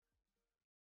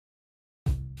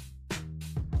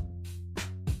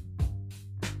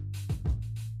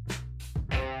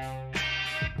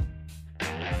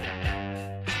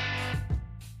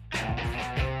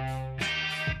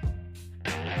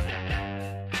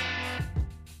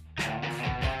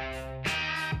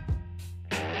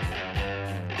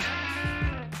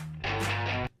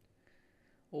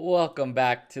Welcome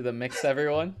back to the mix,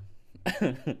 everyone.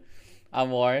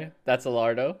 I'm Warren. That's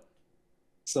Alardo.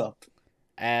 What's up?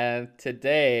 And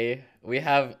today we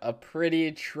have a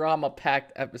pretty trauma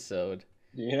packed episode,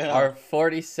 Yeah. our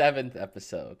 47th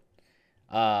episode.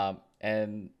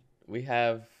 And we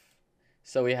have,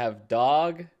 we have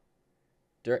Dog,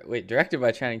 directed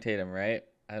by Channing Tatum, right?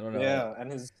 I don't know. Yeah, and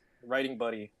his writing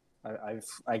buddy. I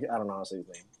don't know how to say his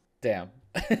name.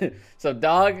 Damn. So,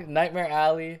 Dog, Nightmare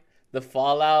Alley, The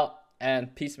Fallout,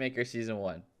 and Peacemaker Season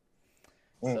 1.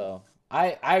 Mm. So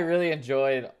I really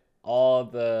enjoyed all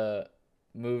the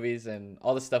movies and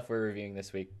all the stuff we're reviewing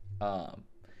this week. I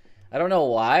don't know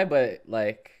why, but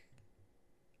like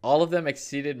all of them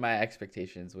exceeded my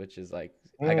expectations, which is like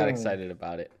I got Mm. excited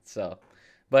about it. So,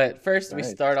 but first we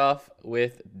Nice. start off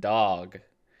with Dog.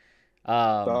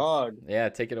 Dog. Yeah,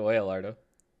 take it away, Alardo.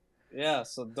 Yeah,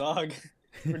 so Dog.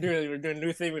 We're doing a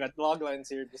new thing. We got log lines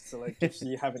here just to like if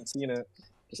you haven't seen it,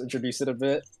 just introduce it a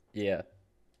bit. Yeah,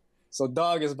 So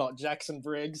Dog is about Jackson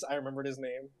Briggs. I remembered his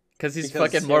name. because he's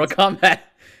Because fucking he Mortal has- Kombat.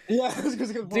 Yeah,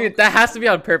 because Dude, that has to be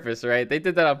on purpose, right? They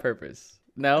did that on purpose.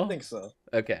 I No? think so.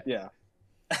 Okay. Yeah.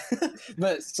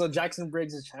 But so Jackson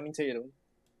Briggs is Channing Tatum,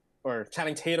 or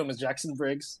Channing Tatum is Jackson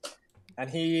Briggs, and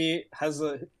he has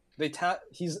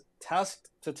he's tasked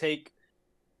to take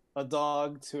a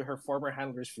dog to her former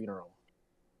handler's funeral,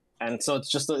 and so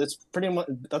it's pretty much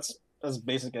that's as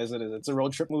basic as it is. It's a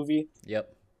road trip movie,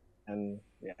 Yep. and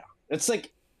yeah, it's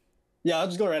like I'll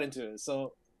just go right into it.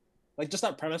 So, like just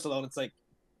that premise alone, it's like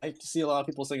I see a lot of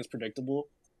people saying it's predictable,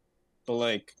 but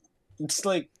like it's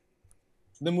like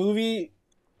the movie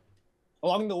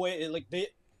along the way it like they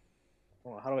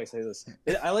how do I say this?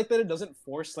 I like that it doesn't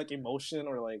force like emotion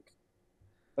or like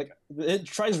it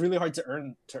tries really hard to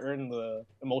earn the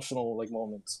emotional like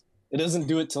moments. It doesn't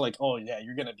do it to like, oh yeah,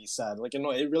 you're gonna be sad. Like, you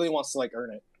know, it really wants to like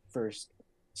earn it first.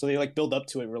 So they like build up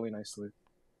to it really nicely.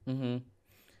 Mm-hmm.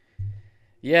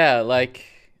 Yeah, like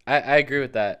I agree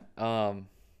with that.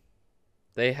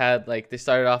 They had like they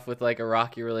started off with like a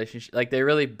rocky relationship. Like they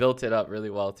really built it up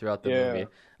really well throughout the Yeah.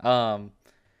 movie.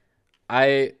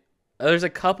 I there's a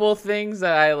couple things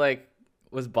that I like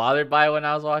was bothered by when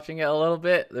I was watching it a little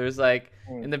bit. There's like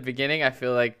in the beginning, I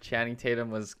feel like Channing Tatum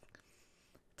was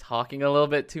talking a little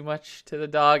bit too much to the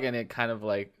dog, and it kind of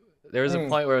like there was a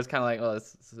point where it was kind of like, oh,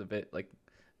 this is a bit like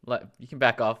you can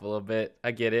back off a little bit.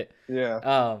 I get it.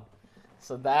 Yeah.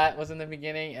 So that was in the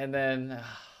beginning, and then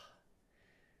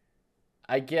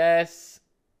I guess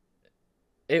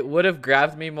it would have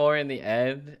grabbed me more in the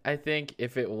end, I think,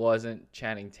 if it wasn't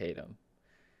Channing Tatum.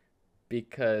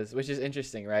 Because, which is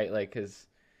interesting, right? Like,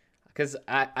 because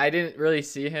I didn't really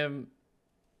see him,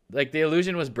 like, the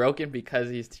illusion was broken because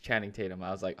he's Channing Tatum.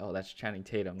 I was like, oh, that's Channing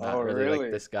Tatum, not Oh, really really?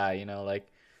 like this guy, you know?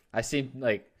 Like, I seen,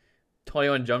 like,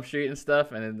 21 Jump Street and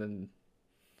stuff, and then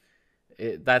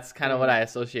that's kind of what I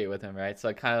associate with him, right? So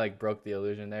it kind of, like, broke the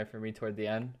illusion there for me toward the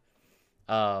end.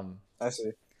 I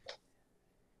see.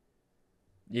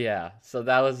 Yeah, so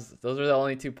those were the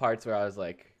only two parts where I was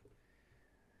like,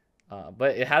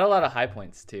 but it had a lot of high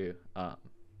points too.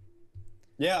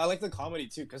 Yeah, I like the comedy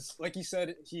too, because like you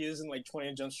said, he is in like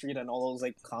 20 Jump Street and all those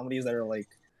like comedies that are like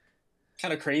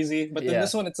kind of crazy. But then Yeah.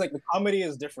 this one, it's like the comedy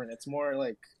is different. It's more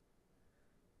like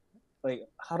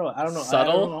how do I don't know. I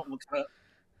Subtle? don't know what kind of,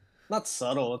 not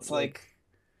subtle. It's like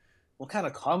what kind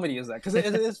of comedy is that? Because it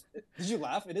is. Did you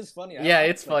laugh? It is funny. I Yeah, laughed,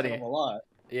 it's like, funny. a lot.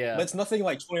 Yeah. But it's nothing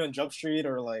like 21 Jump Street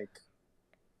or like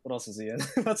what else is he in?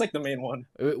 That's like the main one.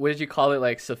 What did you call it?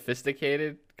 Like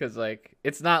sophisticated? Because like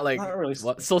it's not like Not really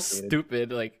so sophisticated.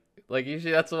 stupid. Like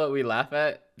usually that's what we laugh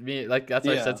at. Me like that's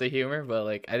our Yeah. sense of humor. But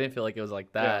like I didn't feel like it was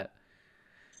like that.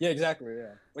 Yeah, exactly.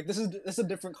 Yeah, like this is a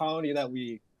different comedy that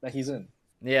he's in,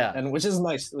 Yeah. and which is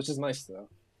nice. Which is nice though.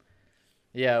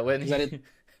 Yeah. When Is that it?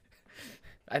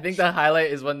 I think the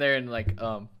highlight is when they're in like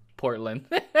Portland.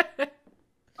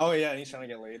 Oh yeah, he's trying to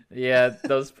get laid. Yeah,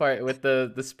 those part with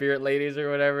the spirit ladies or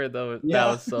whatever. That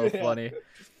Yeah, was so yeah. funny.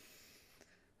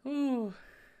 Ooh.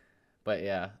 But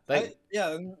yeah,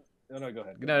 No, go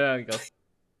ahead. no, go.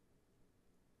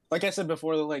 Like I said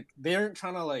before, like they aren't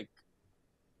trying to like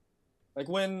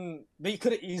when they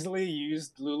could have easily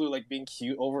used Lulu like being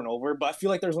cute over and over, but I feel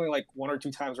like there's only like one or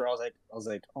two times where I was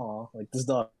like, oh, like this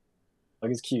dog,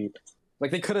 like it's cute.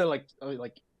 Like they could have like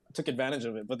took advantage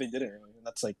of it, but they didn't. Really. And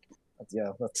that's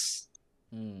that's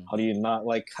how do you not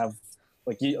like have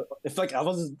like you if like I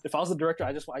was the director,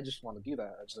 I just want to do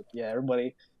that. I just like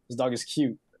everybody, this dog is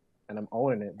cute, and I'm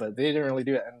owning it. But they didn't really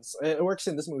do it, and it works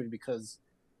in this movie because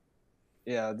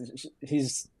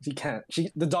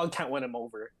the dog can't win him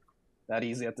over that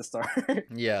easy at the start.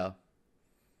 Yeah,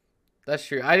 that's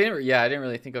true. I didn't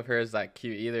really think of her as that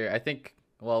cute either. I think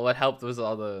Well, what helped was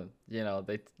all the,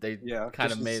 they Yeah, kind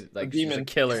because of she's made a like she's a demon.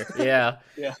 killer. Yeah.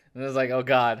 Yeah, And it was like, oh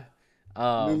God.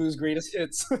 Um, Lulu's greatest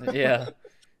hits. yeah.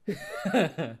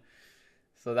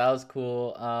 So that was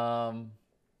cool.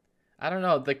 I don't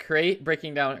know, the crate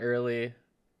breaking down early.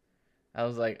 I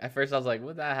was like, at first I was like,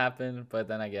 would that happen? But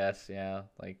then I guess, yeah,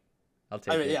 like, I'll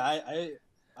I take mean, it. yeah,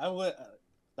 I would.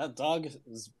 That dog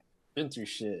has been through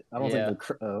shit. I don't think Yeah.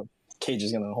 the cage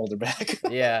is gonna hold her back.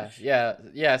 Yeah, yeah,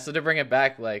 yeah. So to bring it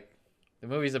back, like, the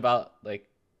movie's about like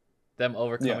them Yeah,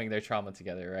 overcoming their trauma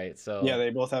together, right? yeah, So they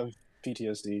both have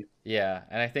PTSD. yeah,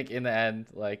 and I think in the end,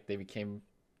 like, they became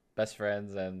best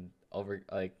friends and over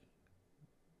like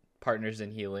partners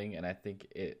in healing, and I think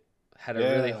it had a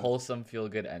really Yeah, wholesome, feel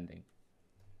good ending.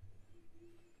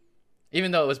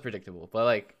 Even though it was predictable, but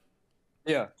like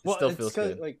yeah. it Well, still it's feels cause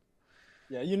good. like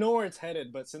yeah, you know where it's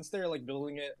headed, but since they're like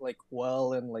building it like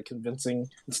well and like convincing,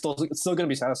 it's still gonna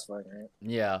be satisfying, right?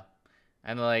 Yeah.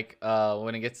 And like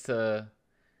when it gets to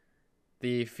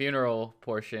the funeral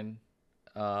portion,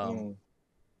 um Mm,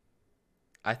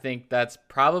 I think that's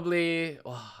probably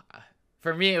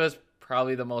for me it was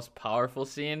probably the most powerful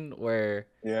scene where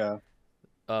yeah.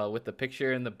 with the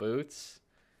picture and the boots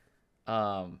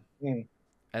um Mm,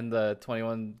 and the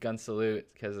 21 gun salute,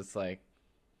 because it's like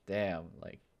damn,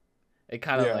 like it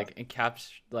kind of yeah. like encaps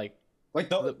like Like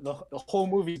the the whole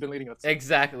movie's been leading up to it.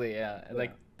 exactly, yeah, and Yeah,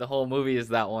 like the whole movie is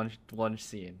that one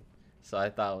scene. So I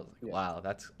thought it was like, yeah, wow,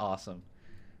 that's awesome.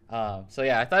 So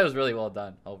yeah, I thought it was really well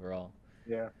done overall.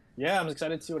 yeah, yeah. I'm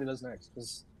excited to see what he does next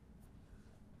because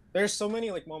there's so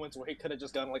many like moments where he could have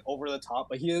just gone like over the top,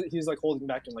 but he's like holding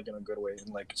back in like in a good way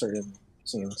in like certain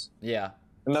scenes, Yeah.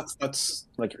 and that's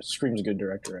like screams good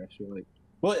director. I feel like.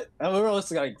 Well, I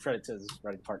also got to credit to his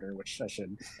writing partner, which I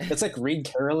should. It's like Reed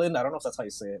Carolyn. I don't know if that's how you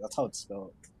say it. That's how it's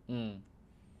spelled. Mm.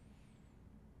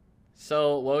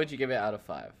 So what would you give it out of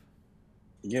 5?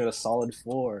 You give it a solid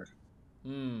 4.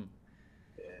 Hmm.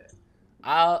 Yeah.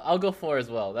 I'll go 4 as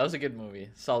well. That was a good movie,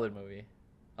 solid movie.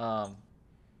 Um,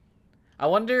 I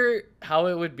wonder how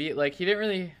it would be. Like, he didn't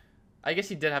really. I guess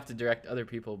he did have to direct other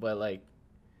people, but like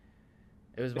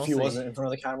it was If he mostly. wasn't in front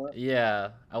of the camera. Yeah,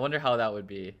 I wonder how that would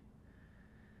be.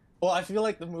 Well, I feel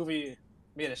like the movie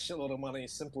made a shitload of money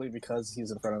simply because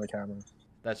he's in front of the camera.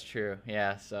 That's true.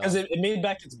 Yeah. Because So. it made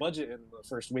back its budget in the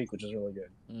first week, which is really good.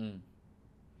 Mm,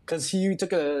 Because he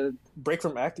took a break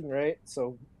from acting, right?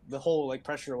 So the whole like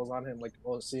pressure was on him, like,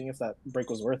 well, seeing if that break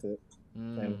was worth it,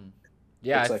 and mm.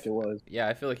 Yeah. looks like it was. Yeah.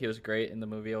 I feel like he was great in the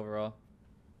movie overall.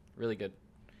 Really good.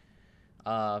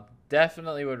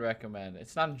 Definitely would recommend.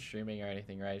 It's not in streaming or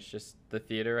anything, right? It's just the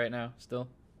theater right now still.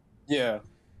 Yeah,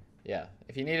 Yeah.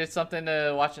 If you needed something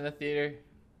to watch in the theater,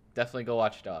 definitely go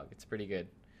watch Dog. It's pretty good.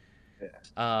 yeah,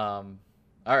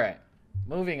 All right.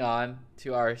 Moving on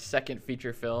to our second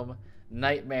feature film,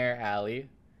 Nightmare Alley.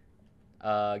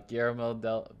 Guillermo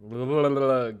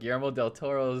del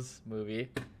Toro's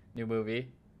new movie,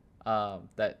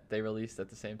 that they released at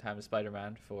the same time as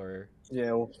Spider-Man for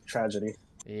yeah. Well, tragedy.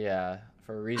 yeah,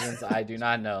 for reasons I do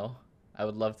not know. I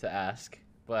would love to ask,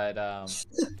 but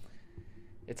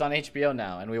it's on HBO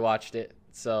now, and we watched it.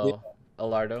 Yeah, So,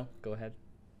 Alardo, go ahead.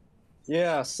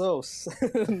 yeah. So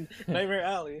Nightmare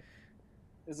Alley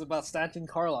is about Stanton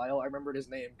Carlisle. I remembered his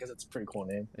name because it's a pretty cool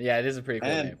name, Yeah, it is a pretty cool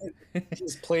and name.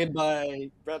 he's played by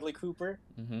Bradley Cooper.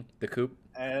 The Coop.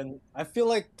 And I feel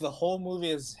like the whole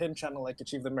movie is him trying to like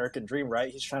achieve the American dream, right?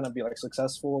 He's trying to be like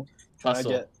successful, trying to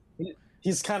Hustle. get.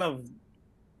 He's kind of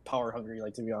power hungry,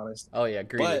 like to be honest. Oh yeah,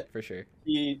 greedy But for sure.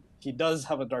 he does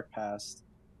have a dark past,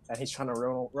 and he's trying to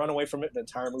run away from it the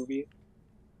entire movie.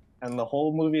 And the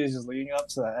whole movie is just leading up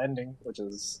to that ending, which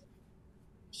is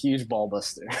huge ball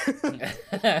buster.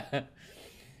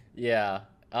 Yeah.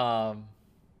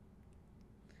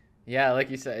 Yeah, like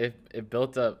you said, it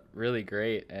built up really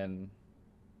great, and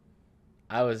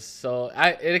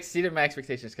it exceeded my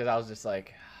expectations because I was just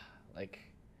like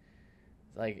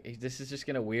this is just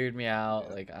gonna weird me out.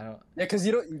 Yeah, Like I don't yeah, because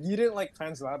you didn't like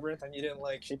Pan's Labyrinth and you didn't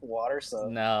like Shape of Water, so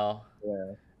know.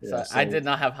 yeah, yeah, So I so did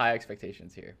not have high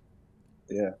expectations here.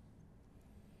 yeah.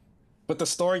 But the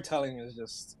storytelling is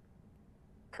just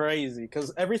crazy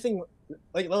because everything,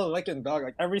 like in Dog,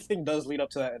 like everything does lead up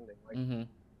to that ending. Like Mm-hmm.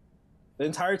 the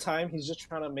entire time, he's just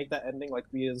trying to make that ending like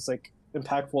be as like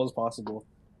impactful as possible.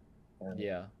 And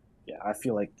Yeah. yeah, I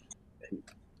feel like he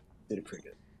did it pretty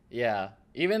good. Yeah.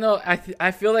 Even though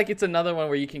I feel like it's another one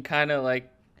where you can kind of like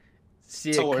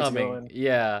see So it where it's coming. going.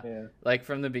 Yeah. Yeah, Like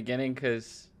from the beginning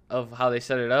because of how they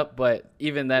set it up, but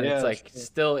even then it's yeah, like sure.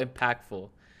 still impactful.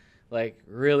 Like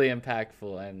really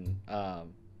impactful, and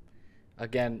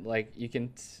again, like you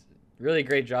can really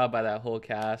great job by that whole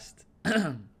cast.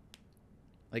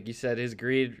 Like you said, his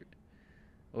greed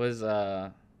was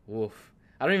woof.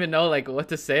 I don't even know like what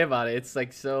to say about it. It's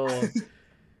like so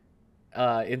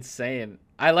insane.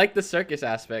 I like the circus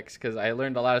aspects because I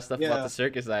learned a lot of stuff about Yeah, the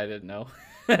circus that I didn't know.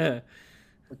 the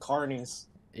carnies.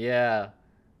 Yeah.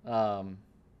 Um,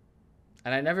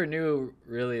 and I never knew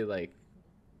really like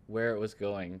where it was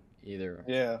going either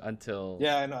Yeah, until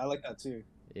yeah, I know. I like that too.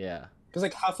 yeah. Because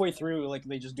like halfway through, like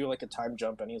they just do like a time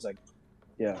jump, and he's like,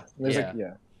 yeah. And there's like, Yeah.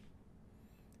 yeah.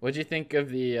 What'd you think of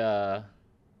the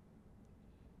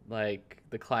like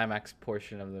the climax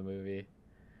portion of the movie?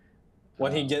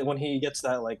 When he gets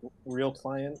that like real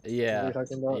client, is what Yeah. you're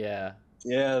talking about? Yeah.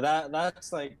 Yeah,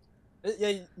 that's like, yeah,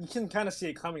 you can kind of see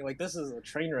it coming. Like this is a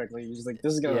train wreck. Like he's like,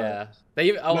 this is gonna Yeah.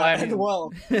 They oh not I end mean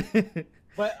well.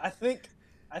 But I think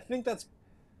that's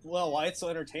well why it's so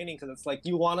entertaining because it's like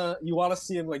you wanna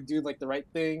see him like do like the right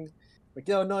thing. Like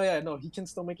yo no yeah no he can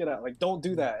still make it out. Like don't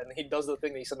do that, and he does the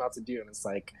thing that he said not to do, and it's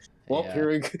like, well yeah. here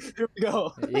we here we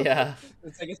go. Yeah.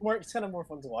 It's like it's kind of more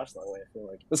fun to watch that way. I feel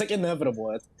like it's like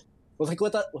inevitable. It's, like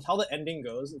with how the ending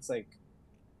goes, it's like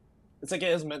it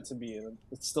is meant to be, and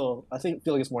it's still I feel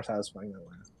like it's more satisfying that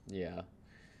way. Yeah.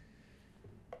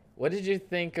 What did you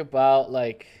think about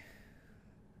like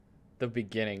the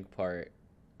beginning part?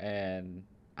 And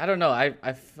I don't know,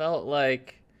 I felt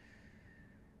like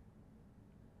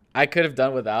I could have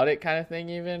done without it kind of thing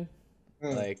even.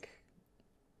 Mm. Like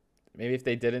maybe if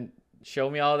they didn't show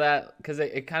me all that cuz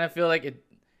it kind of feel like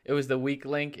it was the weak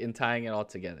link in tying it all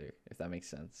together, if that makes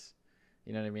sense.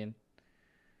 You know what I mean?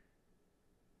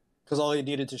 Because all he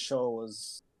needed to show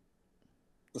was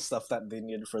the stuff that they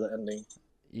needed for the ending.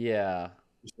 Yeah.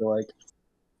 I feel like,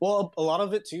 well, a lot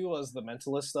of it too was the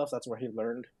mentalist stuff. That's where he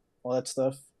learned all that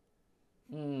stuff,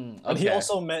 and Okay. he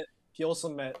also met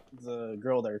the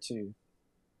girl there too.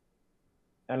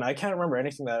 And I can't remember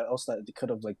anything that else that they could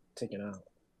have like taken out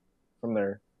from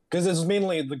there because it was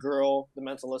mainly the girl, the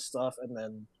mentalist stuff, and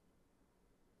then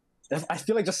I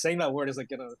feel like just saying that word is like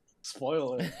gonna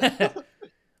spoil it.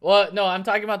 Well, no, I'm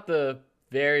talking about the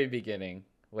very beginning.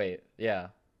 Wait, yeah.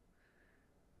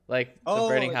 Like the Oh,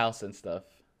 burning like, house and stuff.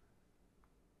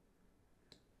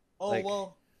 oh Like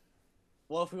well.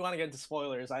 If we want to get into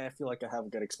spoilers, I feel like I have a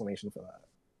good explanation for that.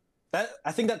 That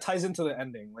I think that ties into the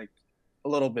ending like a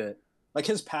little bit. Like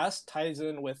his past ties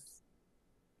in with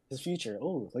his future.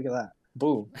 Oh, look at that!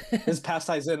 Boom. His past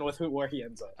ties in with where he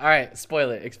ends up. all right,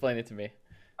 spoil it. Explain it to me.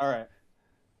 All right.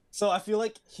 So I feel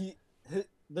like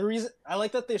the reason I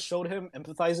like that they showed him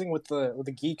empathizing with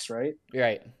the geeks, right? You're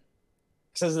right.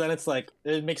 Because then it's like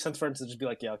it makes sense for him to just be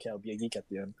like, yeah, okay, I'll be a geek at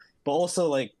the end. But also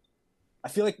like, I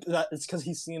feel like that it's because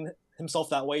he's seen himself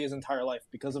that way his entire life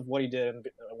because of what he did and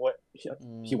what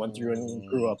he went through and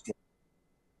grew Mm, up.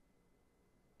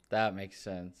 that makes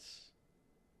sense.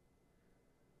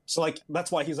 So like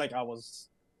that's why he's like, I was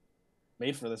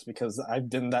made for this because I've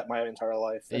done that my entire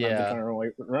life and I've been Yeah. trying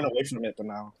to run away from it. But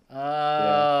now, yeah,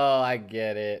 Oh, I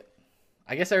get it.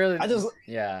 I guess I really. I just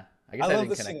Yeah. I I guess I love didn't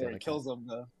the scene connect it where he like that. kills him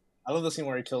though. I love the scene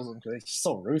where he kills him because he's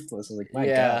so ruthless. It's like my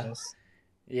Yeah. god, it's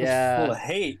full Yeah. of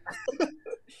hate.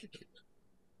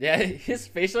 Yeah. His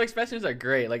facial expressions are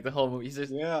great. Like the whole movie. He's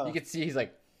just. Yeah, You can see he's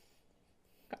like.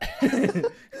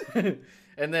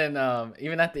 And then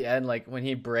even at the end, like when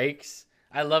he breaks,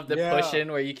 I love the push yeah,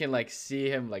 in where you can like see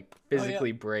him like oh yeah,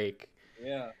 physically break.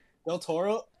 yeah. Del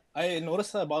Toro. I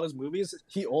noticed that about his movies.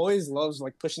 He always loves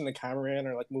like pushing the camera in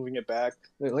or like moving it back.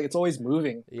 Like it's always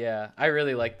moving. Yeah, I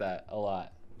really like that a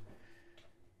lot.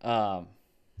 Um,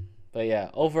 but yeah,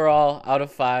 overall, out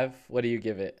of 5, what do you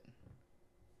give it?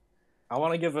 I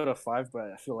want to give it a 5,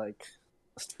 but I feel like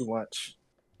it's too much.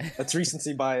 That's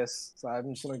recency bias, so I'm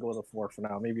just gonna go with a 4 for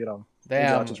now. Maybe I'll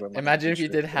Damn, just run my imagine if you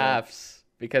future. did Yeah. halves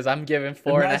because I'm giving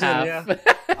four and a Imagine, half.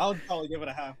 yeah. I would probably give it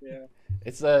a half. Yeah.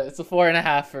 It's a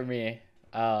 4.5 for me.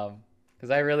 Because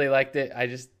I really liked it. I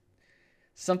just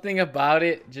something about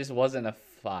it just wasn't a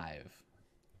 5.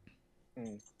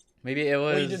 Mm. Maybe it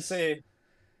Well, was. you did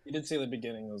say the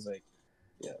beginning was like,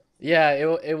 yeah, Yeah,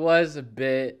 it was a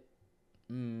bit,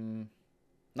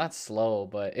 not slow,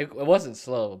 but it wasn't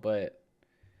slow, but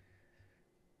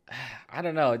I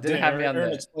don't know. It didn't didn't have me on earn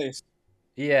the. its place.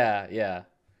 Yeah, yeah.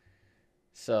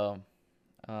 So,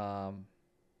 um,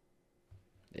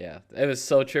 yeah, it was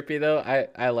so trippy though.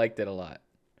 I liked it a lot.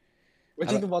 What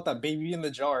I do you don't. think about that baby in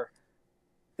the jar?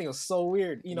 I think it was so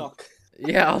weird. Enoch.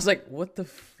 Yeah, I was like, what the,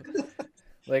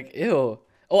 like, ew.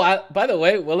 Oh, by the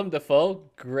way, Willem Dafoe,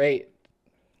 great,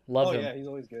 love Oh him. yeah, he's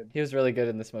always good. He was really good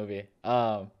in this movie.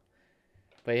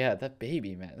 But yeah, that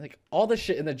baby man, like all the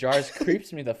shit in the jars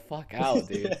creeps me the fuck out,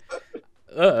 dude.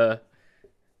 Yeah. Uh.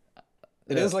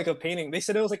 It is like a painting. They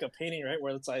said it was like a painting, right?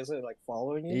 Where the eyes are like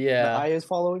following you. The Yeah. eye is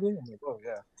following you. I'm like, oh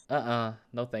yeah.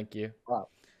 No, thank you. Wow.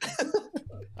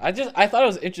 I thought it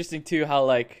was interesting too how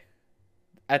like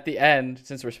at the end,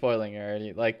 since we're spoiling it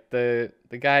already, like the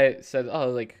guy said, "Oh,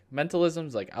 like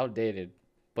mentalism's like outdated,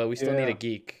 but we still need a Yeah,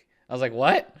 geek." I was like,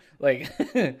 "What? Like,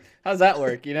 how's that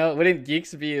work? You know, wouldn't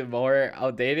geeks be more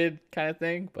outdated kind of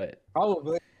thing?"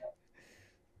 probably.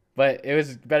 But it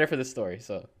was better for the story,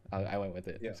 so I went with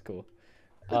it. It Yeah, was cool.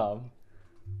 Um,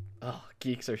 oh,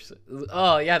 geeks are. So,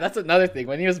 oh yeah, that's another thing.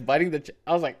 When he was biting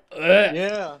I was like, ugh,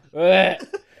 yeah. ugh,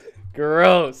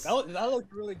 gross. That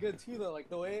looked really good too, though. Like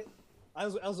the way I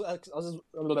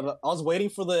was waiting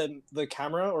for the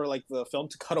camera or like the film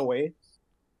to cut away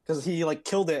because he like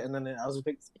killed it, and then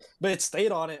but it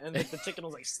stayed on it, and like, the chicken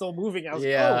was like still moving. I was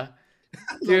like, Yeah. oh,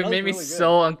 Dude, it that was made me really good.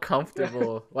 so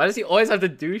uncomfortable. Why does he always have to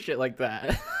do shit like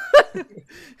that?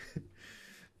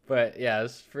 But yeah,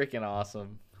 it's freaking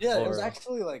awesome. Yeah, it was Overall.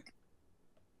 actually like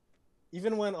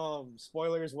even when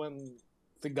spoilers when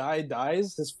the guy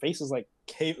dies, his face is like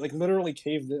caved, like literally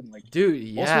caved in. Like Dude,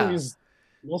 most yeah. movies,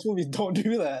 most movies don't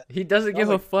do that. He doesn't That was give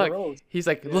a like fuck. gross. He's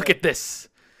like, Yeah. look at this.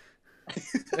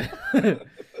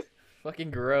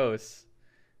 Fucking gross.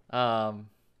 Um,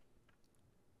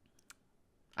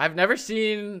 I've never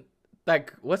seen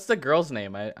like what's the girl's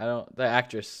name? I don't the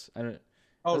actress. I don't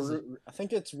Oh, what's the- I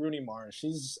think it's Rooney Mara.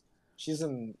 She's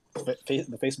in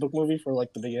the Facebook movie for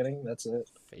like the beginning. That's it.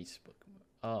 Facebook.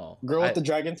 Oh, Girl with the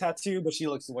dragon tattoo, but she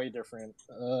looks way different.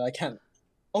 I can't.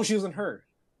 Oh, she was in Her.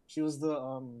 She was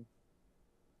the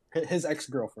his ex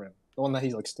girlfriend, the one that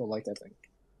he like still liked. I think.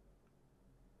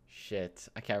 shit.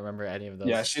 I can't remember any of those.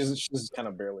 Yeah, she's kind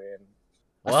of barely in.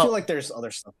 I Well, feel like there's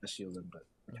other stuff that she was in, but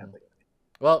I can't think.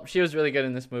 well, she was really good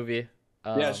in this movie.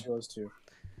 Yeah, she was too.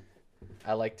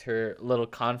 I liked her little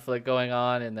conflict going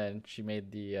on, and then she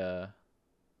made the,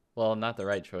 well, not the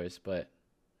right choice, but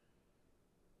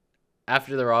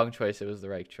after the wrong choice, it was the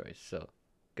right choice. So,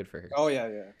 good for her. Oh yeah,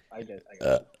 yeah. I get.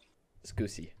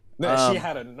 Scoosy. Man, she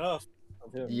had enough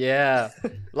of him. Yeah, a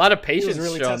lot of He patience was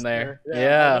really shown testing there. her.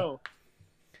 Yeah, I know.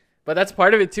 but that's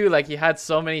part of it too. Like he had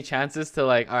so many chances to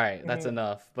like, all right, that's Mhm.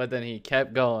 enough. But then he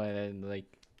kept going, and like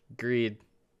greed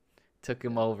took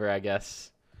him over, I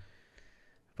guess.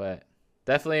 But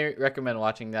definitely recommend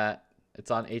watching that. It's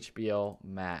on HBO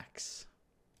Max.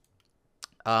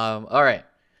 All right,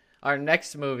 our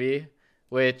next movie,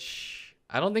 which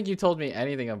I don't think you told me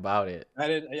anything about it, I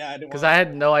didn't. Yeah, I didn't. because wanna I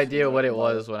had no watch idea what it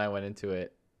about was when I went into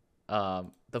it.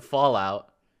 The Fallout.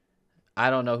 I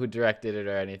don't know who directed it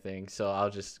or anything, so I'll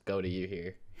just go to you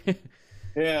here.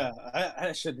 Yeah,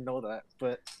 I should know that,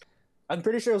 but I'm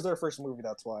pretty sure it was their first movie.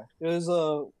 That's why it was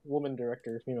a woman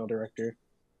director, female director.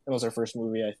 It was their first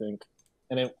movie, I think,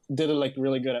 and it did it like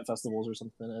really good at festivals or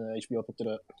something, and then HBO picked it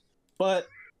up. But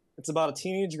it's about a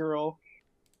teenage girl.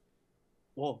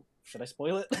 Well, should I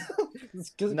spoil it?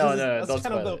 No, that's don't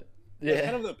kind of spoil the it. that's Yeah.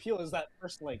 kind of the appeal is that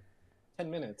first like 10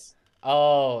 minutes.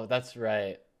 Oh, that's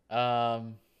right.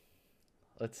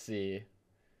 Let's see.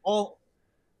 Well,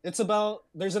 it's about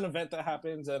there's an event that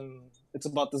happens, and it's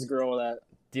about this girl that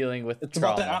Dealing with it's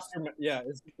trauma. about the aftermath. Yeah,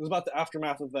 it's about the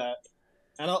aftermath of that,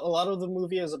 and a lot of the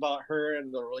movie is about her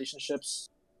and the relationships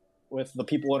with the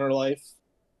people in her life,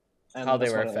 and How they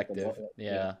that's were what I liked affected. about it.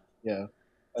 Yeah. Yeah,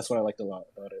 that's what I liked a lot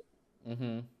about it.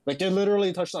 Mm-hmm. Like it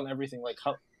literally touched on everything, like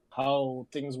how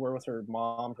things were with her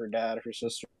mom, her dad, her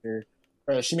sister.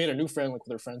 She made a new friend like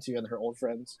with her friends too, and her old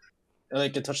friends, and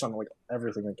like it touched on like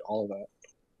everything, like all of that.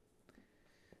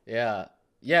 Yeah.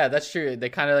 Yeah, that's true. They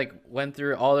kind of like went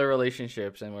through all their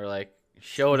relationships and were like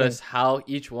showed us how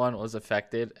each one was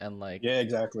affected and like Yeah,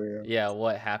 exactly. Yeah.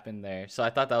 what happened there. So I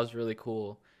thought that was really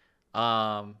cool.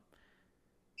 And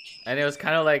it was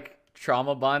kind of like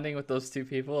trauma bonding with those two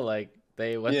people. Like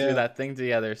they went through Yeah. that thing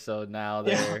together, so now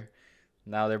Yeah.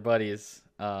 they're buddies.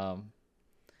 But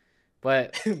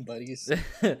Buddies.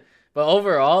 but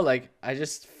overall, like I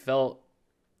just felt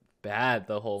bad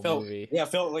the whole Felt movie. yeah,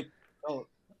 felt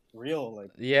real.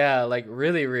 Yeah, like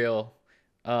really real.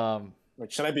 Like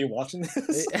should I be watching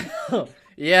this?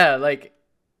 Yeah, like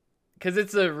cuz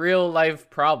it's a real life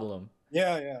problem.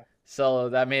 Yeah, yeah. So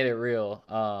that made it real.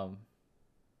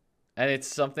 And it's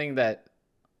something that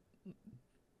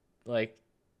like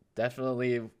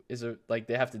definitely is a like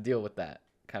they have to deal with that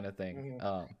kind of thing.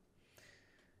 Mhm.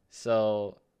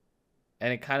 So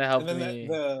and it kind of helped And then me.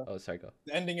 the Oh, sorry, go.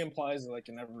 ending implies like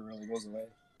it never really goes away.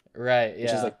 Right, Which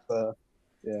is yeah. like the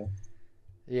yeah.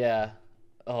 Yeah.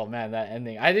 Oh man, that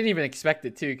ending. I didn't even expect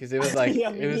it too cuz it was like Yeah,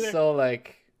 me it was neither. so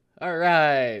like all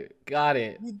right, got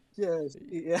it.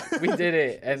 Yeah. We did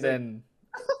it and then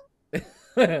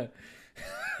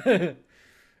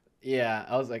yeah,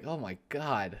 I was like, "Oh my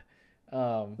god."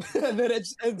 And then it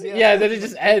just ends. Yeah. Yeah, then it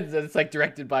just ends and it's like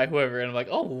directed by whoever and I'm like,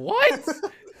 "Oh, what?"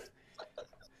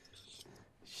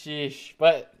 Sheesh.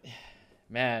 But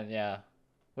man, yeah.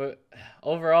 But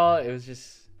overall, it was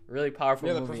just a really powerful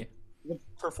Yeah, movie. the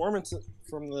performance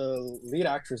from the lead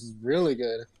actress is really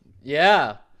good.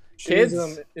 Yeah, She was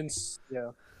kids. in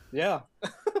yeah, yeah.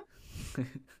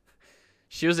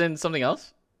 She was in something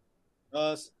else.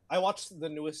 I watched the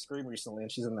newest Scream recently,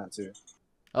 and she's in that too.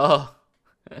 Oh,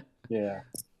 Yeah,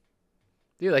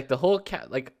 dude, like the whole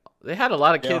cat, like they had a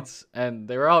lot of yeah, kids, and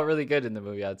they were all really good in the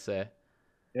movie. I'd say.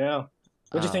 yeah.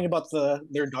 What do you think Um, about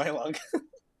their dialogue?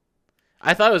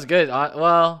 I thought it was good.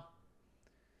 Well,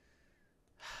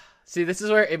 see, this is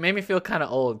where it made me feel kind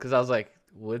of old because I was like,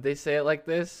 would they say it like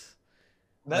this?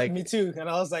 That me Like, too. And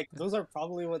I was like, those are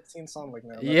probably what teens sound like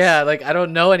now. yeah, That's like I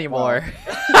don't know wow. anymore.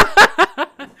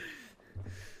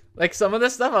 Like some of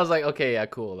this stuff, I was like, okay, yeah,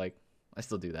 cool. Like I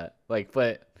still do that. Like,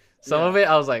 but some of Yeah, it,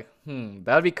 I was like,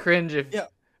 that would be cringe if yeah,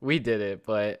 we did it.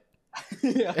 But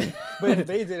yeah. But if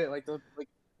they did it,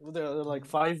 they're like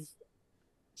 5,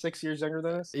 6 years younger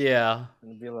than us, yeah,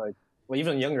 and it'd be like, well,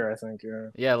 even younger, I think. Yeah.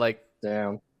 yeah,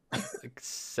 Damn. like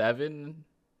 7.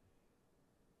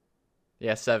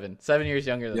 Yeah, 7 years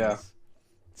younger than Yeah, us.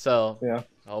 So, yeah.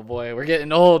 oh boy, we're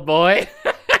getting old, boy.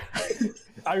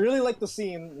 I really like the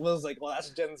scene. Was like, well,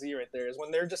 that's Gen Z right there. Is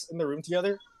when they're just in the room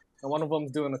together, and one of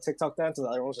them's doing a TikTok dance, and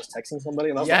the other one's just texting somebody,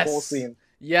 and that was the whole Yes, scene.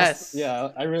 yes, Yeah,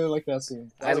 I really like that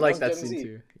scene. I I was like, like that's that Gen scene Z.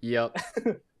 too. Yep.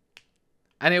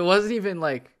 And it wasn't even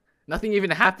like nothing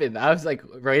even happened. I was like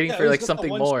waiting Yeah, for it was like just that something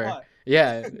one more. shot.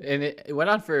 Yeah, and it went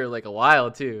on for like a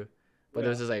while too. But it Yeah,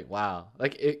 was just like wow.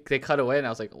 Like they cut away and I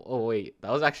was like, "Oh wait,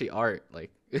 that was actually art."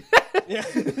 Like yeah,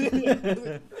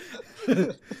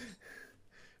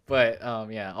 But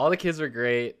yeah, all the kids were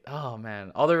great. Oh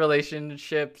man, all the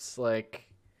relationships like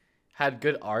had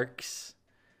good arcs.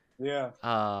 yeah,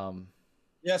 Um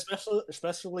yeah.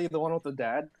 Especially the one with the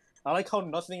dad. I like how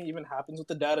nothing even happens with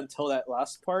the dad until that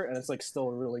last part, and it's like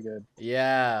still really good.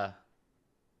 yeah.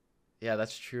 Yeah,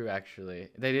 that's true actually.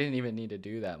 They didn't even need to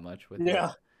do that much with it.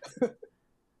 Yeah,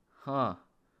 Huh.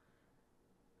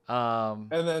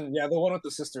 Um and then yeah, the one with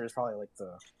the sister is probably like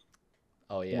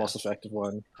oh the yeah, most effective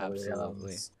one. Probably.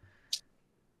 absolutely.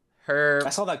 I Her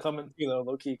saw that coming too though,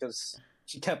 low key, because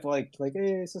she kept like,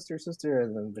 hey, sister, sister,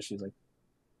 and then but she's like,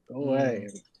 go away. mm.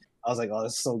 And I was like, oh,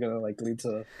 this is so gonna like lead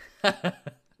to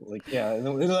like yeah, it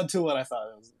led to what I thought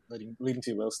it was leading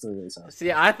to, but it was still really sad.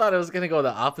 See, I thought it was gonna go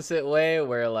the opposite way,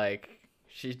 where like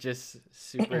she just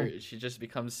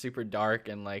becomes super dark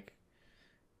and like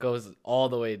goes all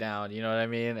the way down. You know what I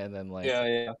mean? And then like, Yeah,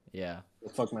 yeah. yeah,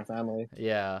 Fuck my family.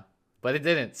 yeah, but it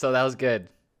didn't, so that was good.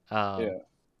 Um, Yeah.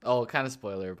 oh, kind of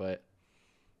spoiler, but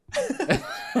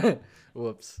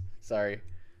whoops, sorry.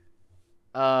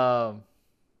 Um,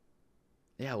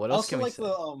 yeah, what I else also can we like say?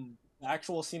 the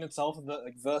actual scene itself,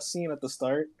 the scene at the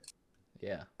start,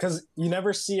 Yeah. because you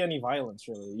never see any violence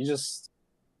really. You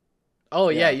Oh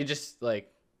yeah, yeah, you just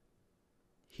like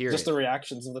hear just it. the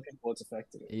reactions of the people it's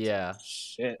affecting. It's like, Yeah,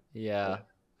 shit. yeah,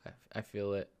 Yeah. I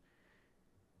feel it.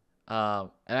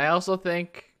 And I also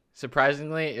think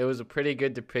surprisingly, it was a pretty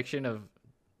good depiction of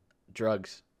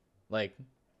drugs. Like,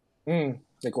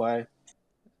 Like why?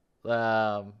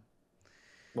 um,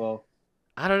 Well,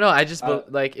 I don't know. I just I,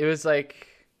 like it was like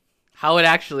how it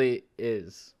actually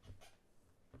is.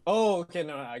 oh, okay,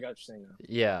 no, I got what you're saying now.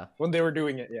 Yeah, When they were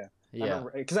doing it, yeah. I yeah,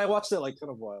 remember because I watched it like kind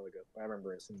of a while ago. I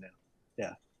remember it now.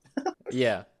 Yeah.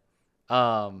 yeah.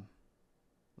 Um,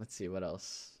 let's see what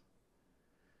else.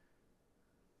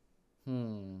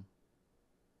 Hmm.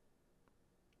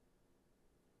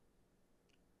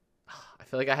 I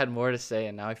feel like I had more to say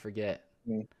and now I forget.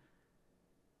 Mm.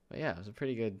 But yeah, it was a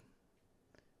pretty good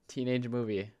teenage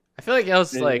movie. I feel like it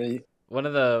was like one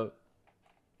of the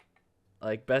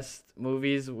like best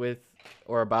movies with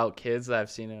or about kids that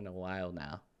I've seen in a while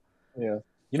now. Yeah.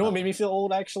 You know what made me feel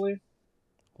old actually?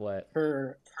 What?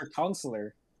 Her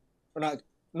counselor, or not?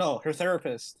 No, her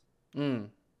therapist. Mm.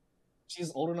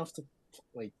 She's old enough to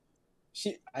like.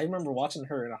 I remember watching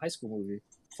her in a high school movie,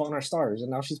 Fault in Our Stars,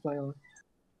 and now she's playing.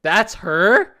 That's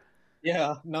her?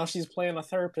 Yeah, now she's playing a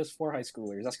therapist for high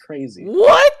schoolers. That's crazy.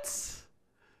 What?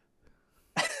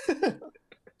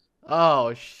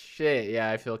 Oh shit. Yeah,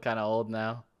 I feel kind of old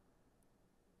now.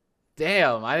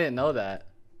 Damn, I didn't know that.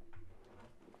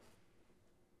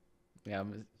 Yeah,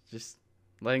 I'm just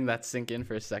letting that sink in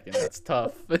for a second. That's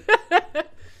tough.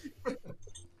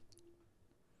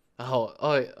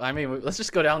 Oh, I mean, let's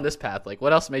just go down this path. Like,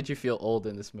 what else made you feel old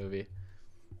in this movie?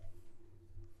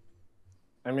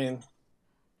 I mean,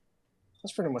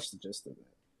 that's pretty much the gist of it.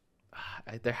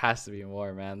 There has to be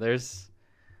more, man. There's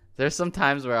some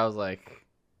times where I was like,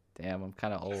 damn, I'm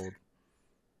kind of old.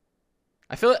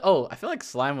 I feel like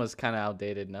Slime was kind of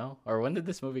outdated, no? Or when did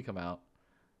this movie come out?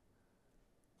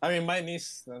 I mean, my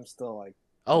niece, I'm still like.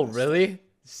 Oh, really?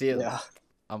 See, Yeah.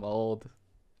 I'm old.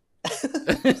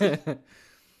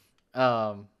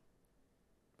 um,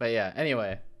 but yeah.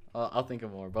 Anyway, I'll think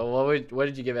of more. But what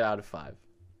did you give it out of 5?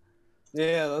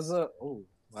 Yeah, that's a. Oh,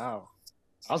 wow.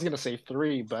 I was gonna say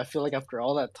 3, but I feel like after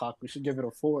all that talk, we should give it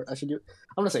a 4. I'm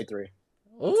gonna say 3. It's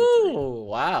a 3. Ooh,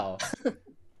 wow.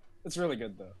 It's really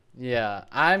good though. Yeah,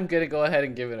 I'm gonna go ahead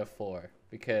and give it a 4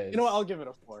 because You know what? I'll give it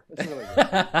a 4. It's really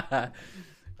good.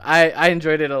 I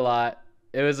enjoyed it a lot.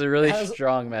 It was a really has,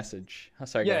 strong message. Oh,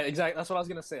 sorry. yeah, exactly. That's what I was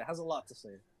gonna say. It has a lot to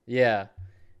say. Yeah,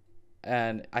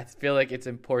 and I feel like it's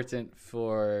important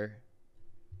for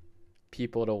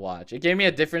people to watch. It gave me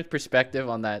a different perspective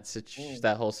on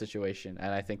that whole situation,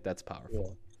 and I think that's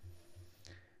powerful.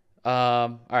 Yeah.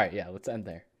 All right, yeah, let's end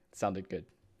there. It sounded good.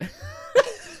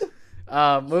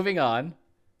 Moving on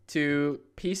to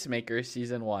Peacemaker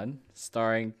season 1,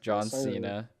 starring John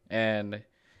Cena, and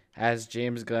as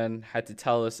James Gunn had to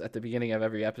tell us at the beginning of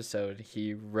every episode,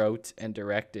 he wrote and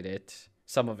directed it.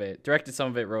 Some of it,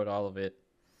 wrote all of it.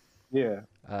 Yeah.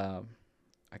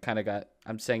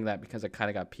 I'm saying that because I kind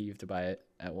of got peeved by it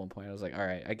at one point. I was like, all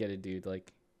right, I get it, dude.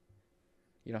 Like,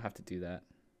 you don't have to do that.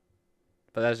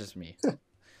 But that's just me.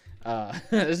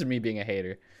 This is me being a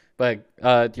hater. But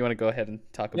do you want to go ahead and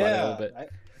talk about it a little bit? I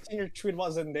seen your tweet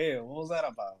about Zendaya. What was that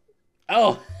about?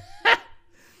 Oh,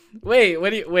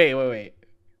 wait.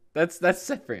 That's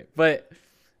separate. But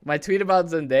my tweet about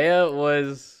Zendaya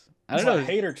was, I don't know, a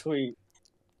hater tweet.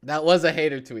 That was a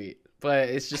hater tweet, but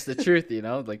it's just the truth, you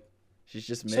know. Like, she's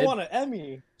just mid. She won an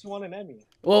Emmy.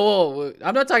 Whoa!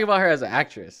 I'm not talking about her as an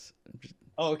actress.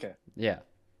 Oh, okay. Yeah.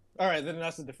 All right, then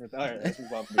that's a different. All right, let's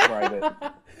move on before I did.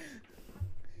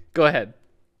 Go ahead.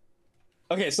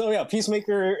 Okay, so yeah,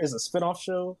 Peacemaker is a spin-off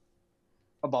show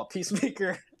about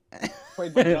Peacemaker,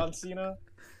 played by John Cena,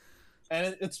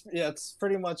 and it's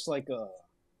pretty much like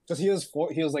because he was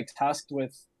like tasked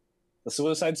with the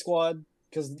Suicide Squad,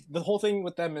 because the whole thing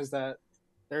with them is that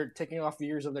they're taking off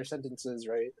years of their sentences,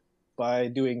 right, by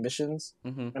doing missions,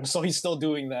 and so he's still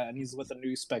doing that, and he's with a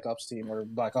new Spec Ops team or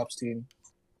Black Ops team,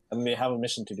 and they have a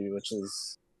mission to do, which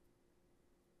is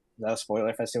that a spoiler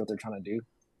if I say what they're trying to do?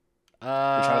 They're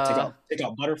trying to take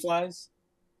out butterflies.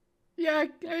 Yeah,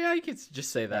 you could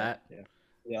just say that.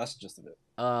 Yeah, that's just a bit.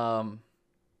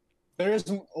 There is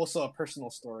also a personal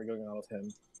story going on with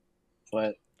him,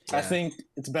 but yeah. I think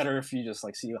it's better if you just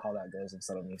like see how that goes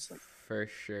instead of me just, like, for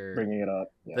sure bringing it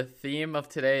up. Yeah. The theme of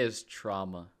today is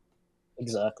trauma.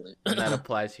 Exactly, and that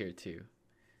applies here too.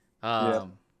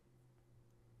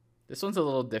 This one's a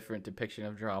little different depiction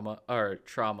of trauma.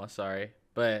 Sorry,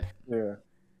 but yeah.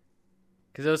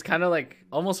 Because it was kind of like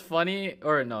almost funny,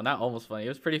 or no, not almost funny. It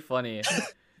was pretty funny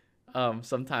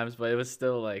sometimes, but it was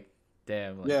still like,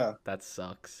 damn, like, that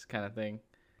sucks kind of thing.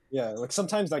 Yeah, like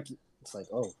sometimes like it's like,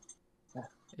 oh, yeah.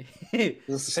 Is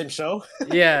this the same show?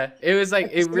 Yeah, it was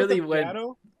like it really went.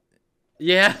 Piano?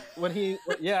 Yeah. I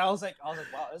was like, wow,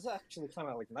 this is actually kind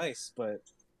of like nice, but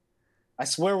I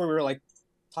swear we were like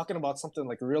talking about something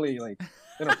like really like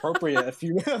inappropriate a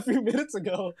few minutes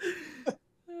ago.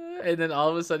 And then all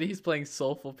of a sudden he's playing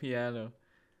soulful piano.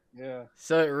 Yeah.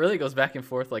 So it really goes back and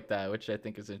forth like that, which I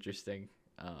think is interesting.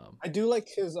 I do like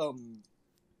his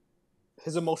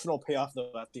emotional payoff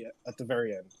though at the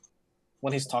very end,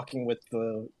 when he's talking with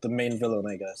the main villain,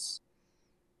 I guess.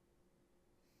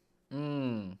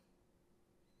 And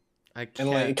like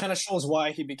it kind of shows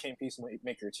why he became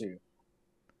Peacemaker too.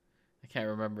 I can't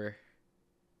remember.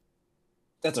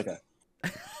 That's okay.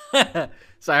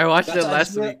 Sorry, I watched it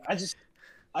last week. I just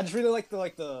really like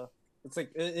the it's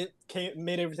like it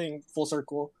made everything full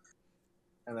circle,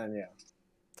 and then yeah.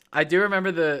 I do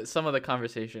remember some of the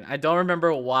conversation. I don't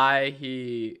remember why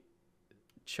he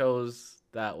chose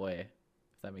that way.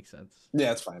 If that makes sense.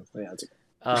 Yeah, it's fine. Yeah, it's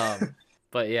okay.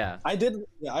 But yeah.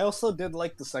 I also did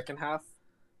like the second half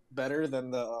better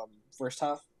than the first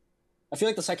half. I feel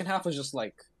like the second half was just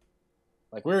like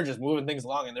we were just moving things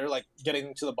along, and they're like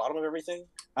getting to the bottom of everything.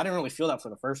 I didn't really feel that for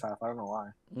the first half. I don't know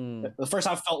why. The first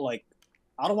half felt like,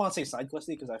 I don't want to say side questy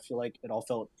because I feel like it all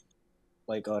felt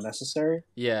like necessary.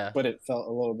 Yeah. But it felt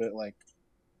a little bit like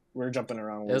we were jumping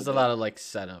around. It was a lot of like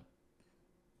setup.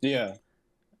 Yeah.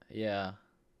 Yeah,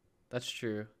 that's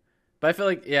true. But I feel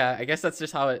like, yeah, I guess that's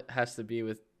just how it has to be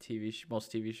with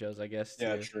most TV shows, I guess. Too.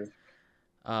 Yeah, true.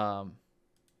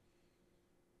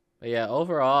 But yeah,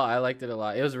 overall, I liked it a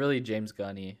lot. It was really James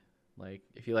Gunny. Like,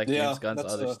 if you like James Gunn's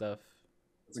other stuff.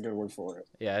 That's a good word for it.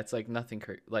 Yeah, it's like nothing,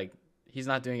 like, he's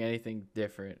not doing anything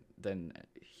different than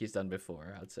he's done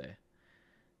before, I'd say.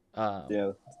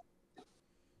 Yeah.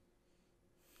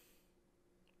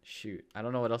 Shoot, I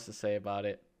don't know what else to say about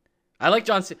it. I like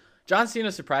John Cena. John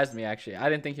Cena surprised me actually. I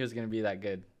didn't think he was gonna be that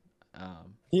good.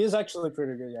 He is actually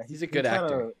pretty good. Yeah, He's a good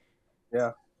actor.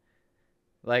 Yeah,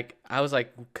 Like I was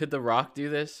like, could The Rock do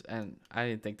this? And I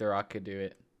didn't think The Rock could do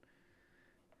it.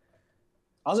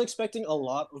 I was expecting a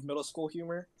lot of middle school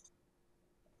humor,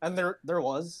 and there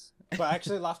was, but I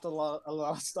actually laughed a lot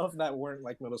of stuff that weren't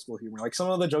like middle school humor. Like some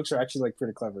of the jokes are actually like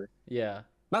pretty clever. Yeah.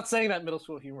 Not saying that middle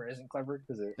school humor isn't clever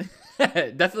because it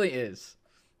It definitely is.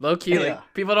 Low key, like Yeah.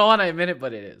 people don't want to admit it,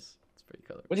 but it is. It's pretty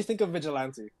clever. What do you think of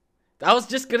Vigilante? I was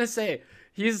just gonna say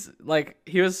he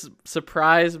was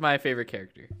surprised my favorite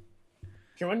character.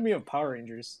 He reminded me of Power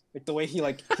Rangers. Like the way he's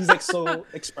like so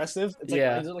expressive. It's like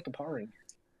Yeah. he's like a Power Ranger.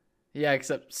 Yeah,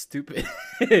 except stupid.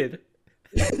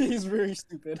 He's very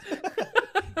stupid.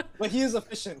 But he is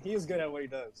efficient. He is good at what he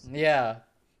does. Yeah,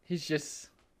 he's just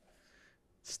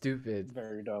stupid.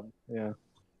 Very dumb. Yeah.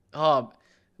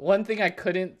 One thing I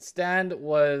couldn't stand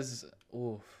was,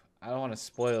 oof, I don't want to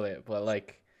spoil it, but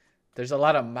like, there's a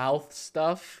lot of mouth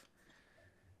stuff.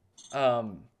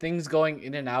 Things going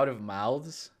in and out of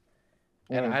mouths,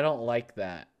 and I don't like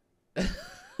that.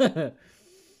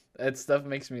 That stuff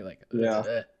makes me like, Yeah.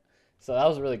 ugh. So that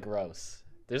was really gross.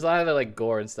 There's a lot of like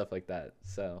gore and stuff like that.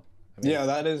 So I mean, Yeah,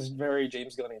 that is very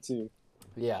James Gunny too.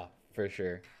 yeah, for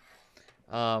sure.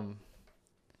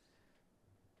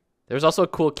 There was also a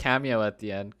cool cameo at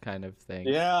the end, kind of thing.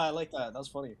 Yeah, I like that. That was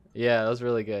funny. Yeah, that was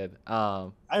really good.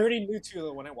 I already knew too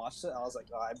that when I watched it. I was like,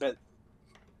 oh, I bet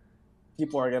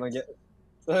people are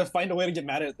gonna find a way to get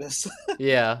mad at this.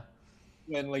 Yeah.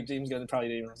 When like James Gunn probably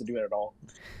didn't even have to do it at all.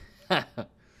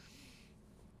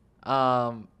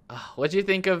 What do you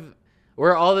think of?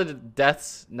 Were all the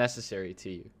deaths necessary to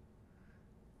you?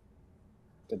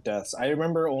 The deaths. I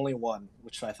remember only one,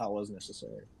 which I thought was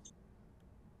necessary.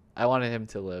 I wanted him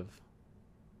to live.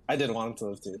 I did want him to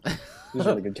live too. He's a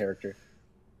really good character.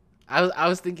 I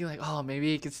was thinking like, oh, maybe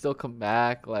he could still come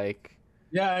back. Like,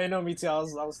 Yeah, I know. Me too. I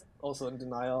was also in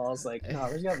denial. I was like, nah,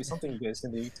 there's gotta be something you guys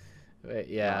can do. but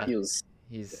yeah, He was.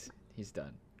 he's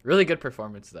done. Really good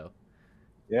performance though.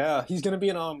 Yeah, he's gonna be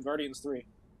in Guardians 3.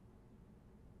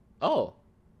 Oh.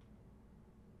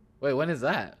 Wait, when is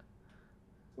that?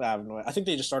 I have no. I think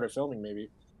they just started filming, maybe.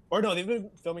 Or no, they've been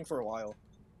filming for a while.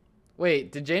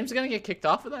 Wait, did James gonna get kicked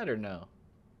off of that or no?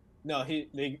 No,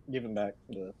 they gave him back.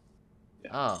 Yeah.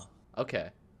 Oh, okay.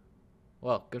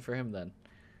 Well, good for him then.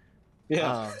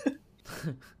 Yeah.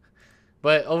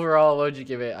 But overall, what would you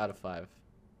give it out of 5?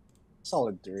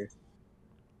 Solid 3.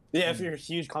 Yeah, if you're a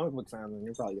huge comic book fan, then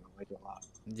you're probably gonna like it a lot.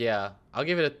 Yeah, I'll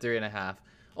give it a 3.5.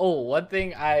 Oh, one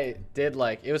thing I did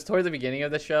like, it was toward the beginning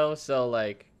of the show, so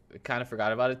like, kind of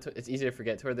forgot about it. It's easy to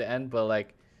forget toward the end, but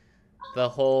like, the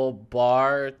whole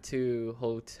bar to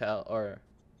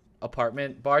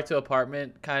apartment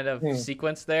kind of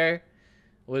sequence there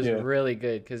was really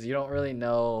good because you don't really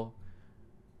know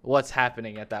what's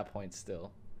happening at that point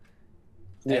still.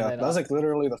 Yeah, that was like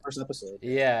literally the first episode.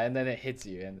 Yeah, and then it hits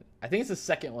you, and I think it's the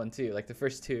second one too, like the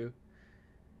first 2.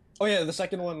 Oh yeah, the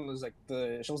second one was like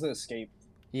it shows the escape.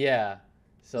 Yeah,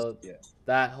 so Yeah.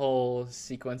 that whole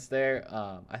sequence there,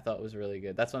 I thought was really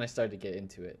good. That's when I started to get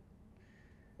into it.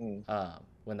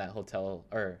 When that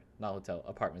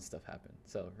apartment stuff happened.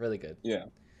 So really good. Yeah.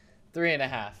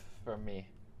 3.5 from me.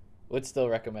 Would still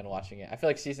recommend watching it. I feel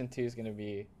like season 2 is gonna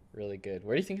be really good.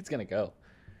 Where do you think it's gonna go?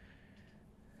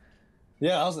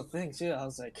 Yeah, that was the thing too. I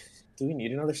was like, do we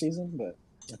need another season? But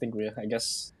I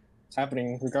guess it's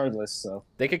happening regardless. So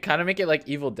They could kind of make it like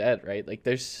Evil Dead, right? Like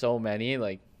there's so many.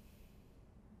 Like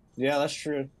yeah, that's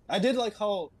true. I did like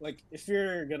how like if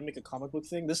you're gonna make a comic book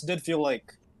thing, this did feel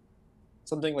like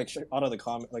something like out of the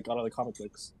comic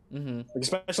books. mm-hmm. Like,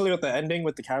 especially with the ending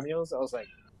with the cameos, I was like,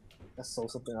 that's so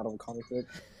something out of a comic book.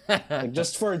 Like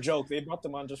just for a joke, they brought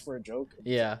them on just for a joke.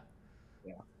 Yeah.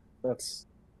 That's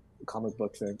a comic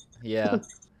book thing. Yeah.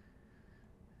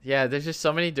 Yeah, there's just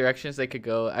so many directions they could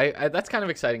go. I that's kind of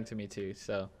exciting to me too.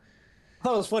 So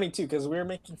That was funny too because we were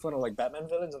making fun of like Batman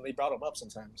villains and they brought them up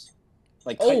sometimes.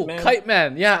 Like Kite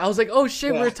Man. Yeah, I was like, oh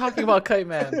shit, we were talking about Kite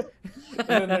Man.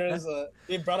 And then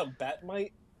they brought up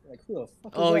Batmite. Like who the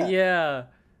fuck? Oh is that? yeah.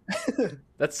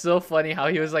 That's so funny how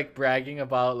he was like bragging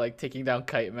about like taking down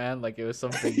Kite Man like it was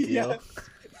some big deal.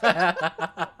 I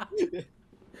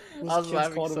was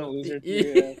laughing so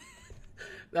yeah.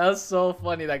 That was so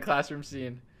funny, that classroom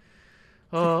scene.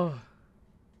 Oh.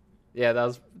 Yeah,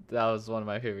 that was one of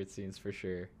my favorite scenes for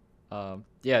sure.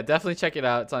 Yeah, definitely check it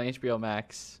out. It's on HBO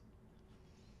Max.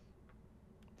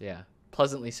 Yeah,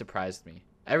 pleasantly surprised me.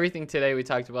 Everything today we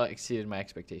talked about exceeded my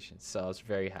expectations, so I was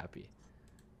very happy.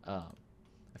 I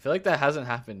feel like that hasn't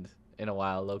happened in a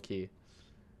while, low key.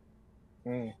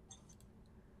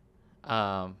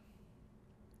 But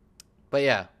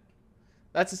yeah,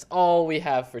 that's just all we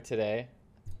have for today.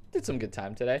 Did some good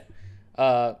time today.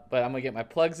 But I'm gonna get my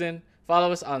plugs in.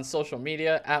 Follow us on social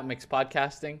media at Mixed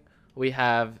Podcasting. We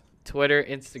have Twitter,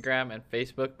 Instagram, and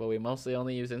Facebook, but we mostly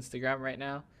only use Instagram right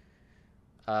now.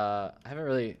 I haven't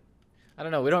really, I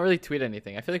don't know. We don't really tweet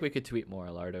anything. I feel like we could tweet more,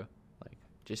 Alardo. Like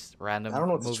just I don't know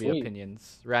what to movie tweet.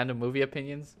 opinions. Random movie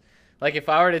opinions. Like if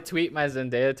I were to tweet my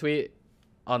Zendaya tweet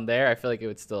on there, I feel like it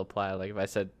would still apply. Like if I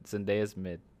said Zendaya's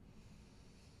mid.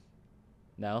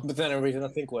 No? But then everybody's gonna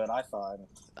think what I thought.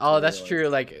 Oh, that's true.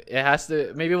 Like it has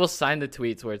to. Maybe we'll sign the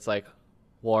tweets where it's like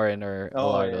Warren or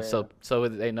Oh, Alardo, yeah, so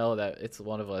they know that it's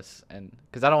one of us. And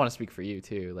because I don't want to speak for you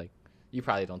too. Like you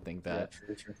probably don't think yeah, that.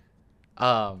 true.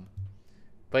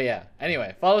 But yeah.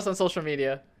 Anyway, follow us on social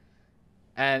media.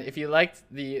 And if you liked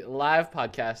the live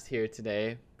podcast here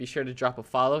today, be sure to drop a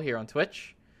follow here on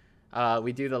Twitch.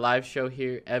 We do the live show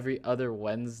here every other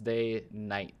Wednesday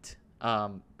night.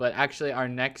 But actually, our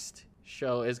next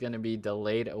show is going to be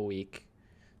delayed a week.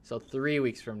 So 3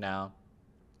 weeks from now.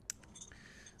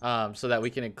 So that we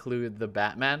can include the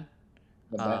Batman.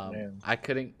 The Batman. I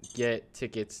couldn't get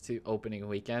tickets to opening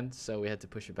weekend, so we had to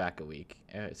push it back a week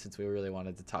since we really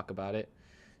wanted to talk about it.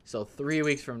 So 3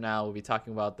 weeks from now, we'll be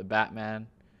talking about the Batman.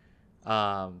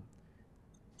 How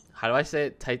do I say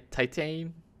it?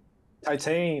 Titan,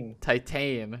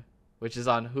 which is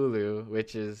on Hulu.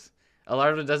 Which is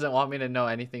Alardo doesn't want me to know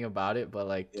anything about it, but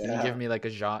like, can you give me like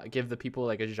a genre? Give the people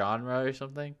like a genre or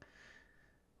something.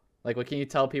 Like, what can you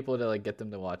tell people to like get them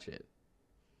to watch it?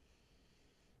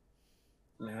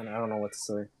 Man, I don't know what to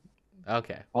say.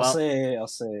 Okay, I'll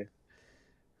say.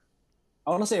 I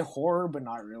want to say horror, but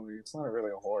not really. It's not really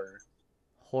a horror.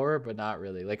 Horror, but not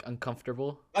really. Like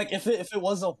uncomfortable. Like if it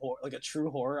was a horror, like a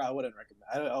true horror, I wouldn't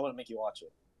recommend. I wouldn't make you watch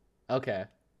it. Okay.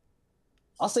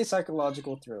 I'll say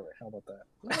psychological thriller. How about that?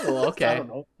 Oh, okay. I don't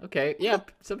know. Okay. Yeah,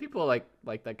 some people like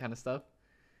that kind of stuff.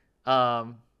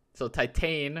 So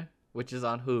Titan, which is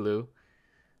on Hulu.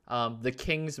 The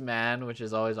King's Man, which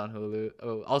is always on Hulu.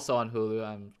 Oh, also on Hulu.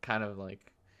 I'm kind of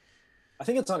like. I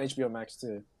think it's on HBO Max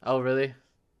too. Oh, really?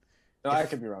 No, I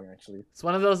could be wrong actually. It's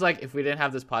one of those like if we didn't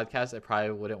have this podcast, I probably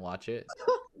wouldn't watch it.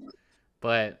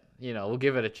 But you know, we'll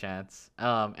give it a chance.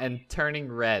 And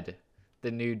Turning Red, the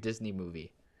new Disney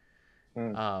movie.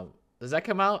 Does that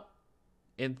come out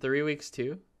in 3 weeks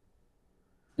too?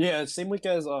 Yeah, same week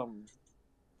as the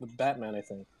Batman, I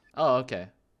think. Oh, okay,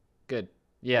 good.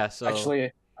 Yeah. So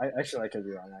actually, I could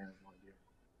be wrong. I have no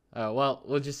idea. Well,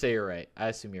 we'll just say you're right. I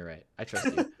assume you're right. I trust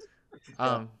you.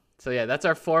 Yeah. So yeah, that's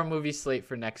our 4 movie slate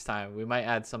for next time. We might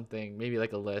add something, maybe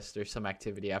like a list or some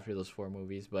activity after those 4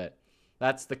 movies, but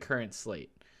that's the current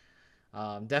slate.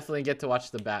 Definitely get to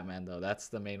watch the Batman though. That's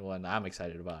the main one I'm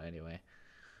excited about anyway.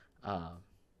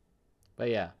 But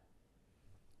yeah,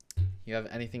 you have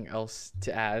anything else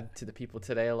to add to the people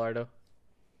today, Alardo?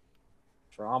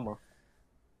 Drama.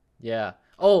 Yeah.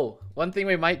 Oh, one thing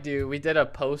we might do. We did a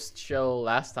post show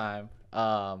last time.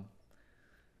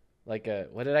 Like a,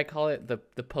 what did I call it?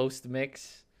 The post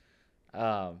mix.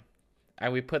 And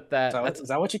we put that. Is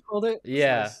that what you called it?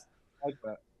 Yeah. Nice. I like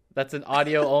that. That's an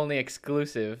audio only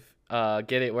exclusive.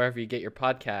 Get it wherever you get your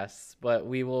podcasts. But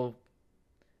we will,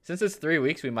 since it's 3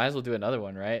 weeks, we might as well do another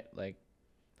one, right? Like.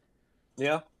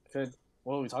 Yeah. Good.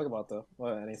 What do we talk about though?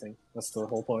 Well, anything. That's the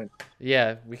whole point.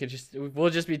 Yeah, we'll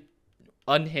just be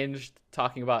unhinged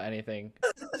talking about anything.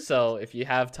 So if you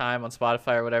have time on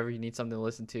Spotify or whatever, you need something to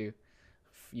listen to,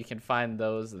 you can find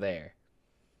those there.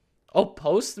 Oh,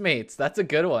 Postmates, that's a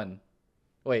good one.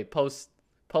 Wait, post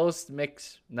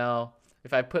mix. No,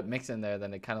 if I put mix in there,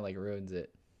 then it kind of like ruins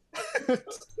it.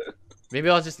 Maybe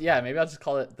I'll just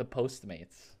call it the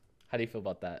Postmates. How do you feel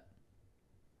about that?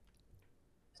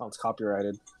 Sounds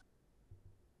copyrighted.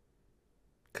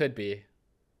 Could be.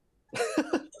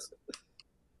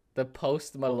 The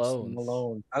Post Malones.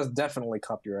 Malone. That's definitely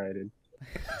copyrighted.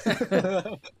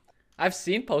 I've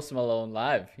seen Post Malone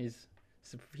live.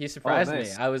 He surprised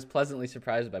nice. me. I was pleasantly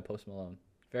surprised by Post Malone.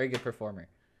 Very good performer.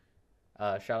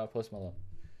 Shout out Post Malone.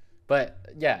 But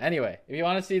yeah, anyway, if you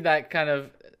want to see that kind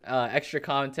of extra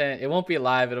content, it won't be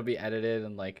live. It'll be edited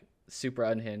and like super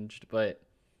unhinged. But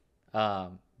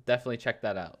definitely check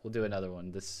that out. We'll do another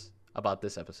one about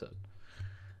this episode.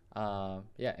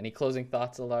 Yeah. Any closing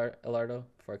thoughts, Alardo,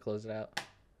 before I close it out?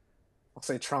 I'll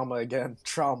say trauma again.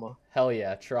 Trauma. Hell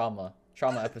yeah, trauma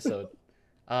episode.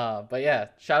 But yeah,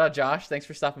 shout out Josh. Thanks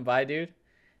for stopping by, dude.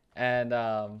 And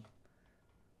oh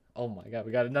my god,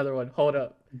 we got another one. Hold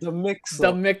up. The mix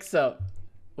up.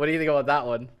 What do you think about that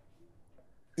one?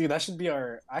 Dude, that should be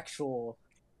our actual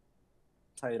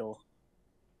title.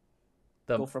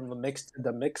 Go from the mix to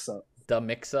the mix up. The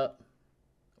mix up.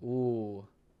 Ooh.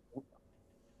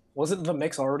 Wasn't the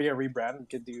mix already a rebrand? We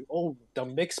could do the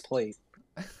mix plate.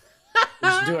 We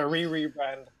should do a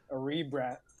rebrand, a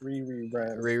rebrand,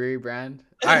 rebrand. Rebrand.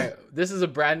 All right, this is a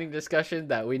branding discussion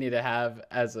that we need to have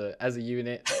as a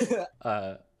unit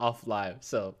off live.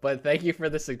 So, but thank you for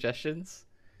the suggestions.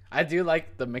 I do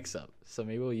like the mix up, so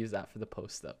maybe we'll use that for the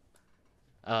post up.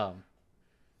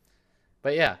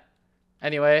 But yeah.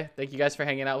 Anyway, thank you guys for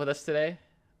hanging out with us today.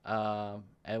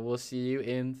 And we'll see you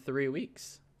in 3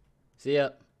 weeks. See ya.